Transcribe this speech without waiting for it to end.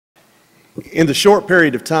In the short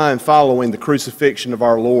period of time following the crucifixion of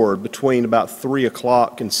our Lord, between about 3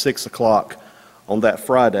 o'clock and 6 o'clock on that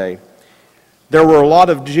Friday, there were a lot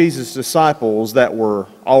of Jesus' disciples that were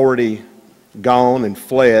already gone and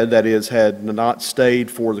fled, that is, had not stayed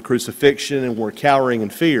for the crucifixion and were cowering in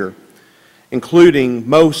fear, including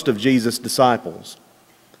most of Jesus' disciples.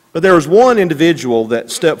 But there was one individual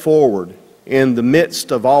that stepped forward in the midst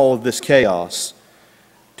of all of this chaos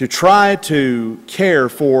to try to care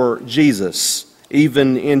for Jesus,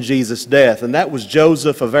 even in Jesus' death, and that was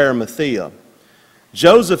Joseph of Arimathea.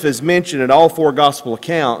 Joseph is mentioned in all four gospel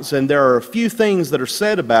accounts, and there are a few things that are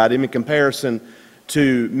said about him in comparison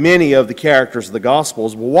to many of the characters of the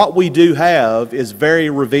Gospels. But what we do have is very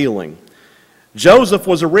revealing. Joseph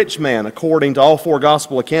was a rich man, according to all four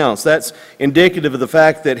gospel accounts. That's indicative of the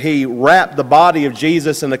fact that he wrapped the body of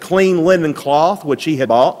Jesus in a clean linen cloth, which he had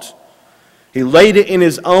bought. He laid it in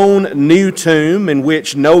his own new tomb, in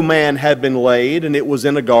which no man had been laid, and it was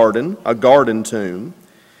in a garden tomb.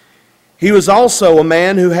 He was also a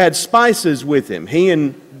man who had spices with him. He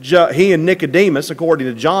and Nicodemus, according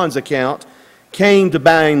to John's account, came to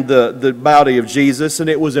bind the body of Jesus, and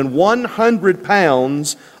it was in 100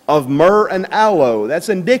 pounds of myrrh and aloe. That's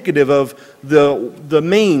indicative of the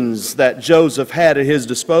means that Joseph had at his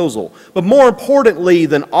disposal. But more importantly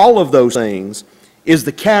than all of those things is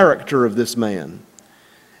the character of this man.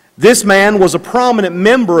 This man was a prominent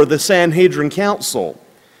member of the Sanhedrin Council.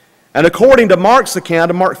 And according to Mark's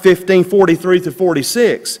account, in Mark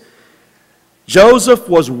 15:43-46, Joseph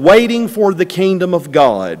was waiting for the kingdom of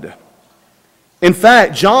God. In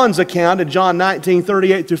fact, John's account in John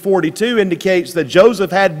 19:38-42 indicates that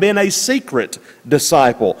Joseph had been a secret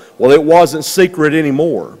disciple. Well, it wasn't secret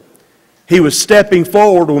anymore. He was stepping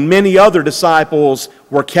forward when many other disciples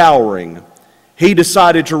were cowering. He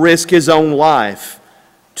decided to risk his own life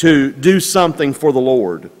to do something for the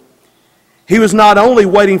Lord. He was not only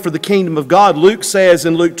waiting for the kingdom of God. Luke says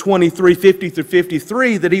in Luke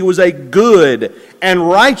 23:50-53 that he was a good and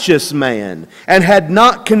righteous man and had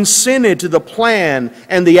not consented to the plan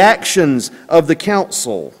and the actions of the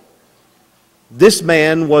council. This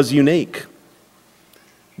man was unique.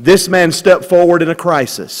 This man stepped forward in a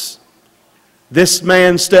crisis. This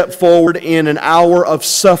man stepped forward in an hour of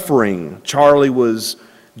suffering. Charlie was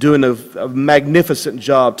doing a magnificent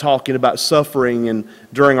job talking about suffering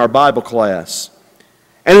during our Bible class.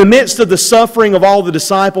 And in the midst of the suffering of all the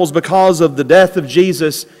disciples because of the death of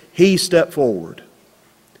Jesus, he stepped forward.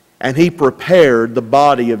 And he prepared the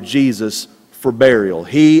body of Jesus for burial.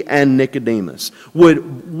 He and Nicodemus.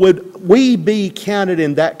 Would we be counted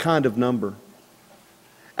in that kind of number?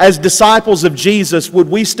 As disciples of Jesus, would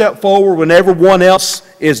we step forward when everyone else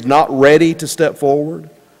is not ready to step forward?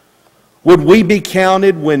 Would we be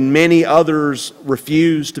counted when many others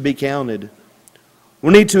refuse to be counted?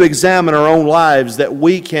 We need to examine our own lives that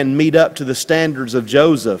we can meet up to the standards of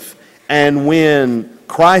Joseph, and when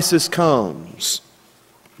crisis comes,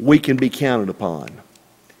 we can be counted upon.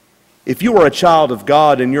 If you are a child of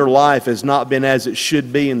God and your life has not been as it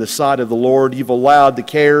should be in the sight of the Lord, you've allowed the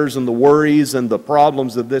cares and the worries and the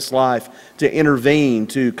problems of this life to intervene,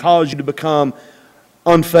 to cause you to become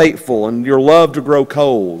unfaithful and your love to grow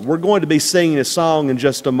cold. We're going to be singing a song in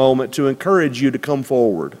just a moment to encourage you to come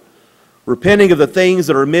forward, repenting of the things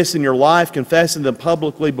that are amiss in your life, confessing them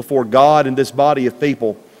publicly before God and this body of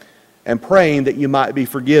people, and praying that you might be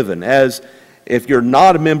forgiven. As if you're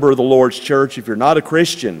not a member of the Lord's church, if you're not a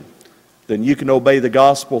Christian, then you can obey the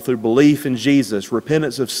gospel through belief in Jesus,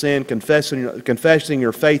 repentance of sin, confessing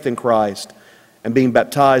your faith in Christ, and being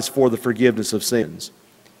baptized for the forgiveness of sins.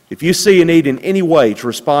 If you see a need in any way to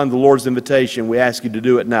respond to the Lord's invitation, we ask you to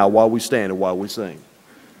do it now while we stand and while we sing.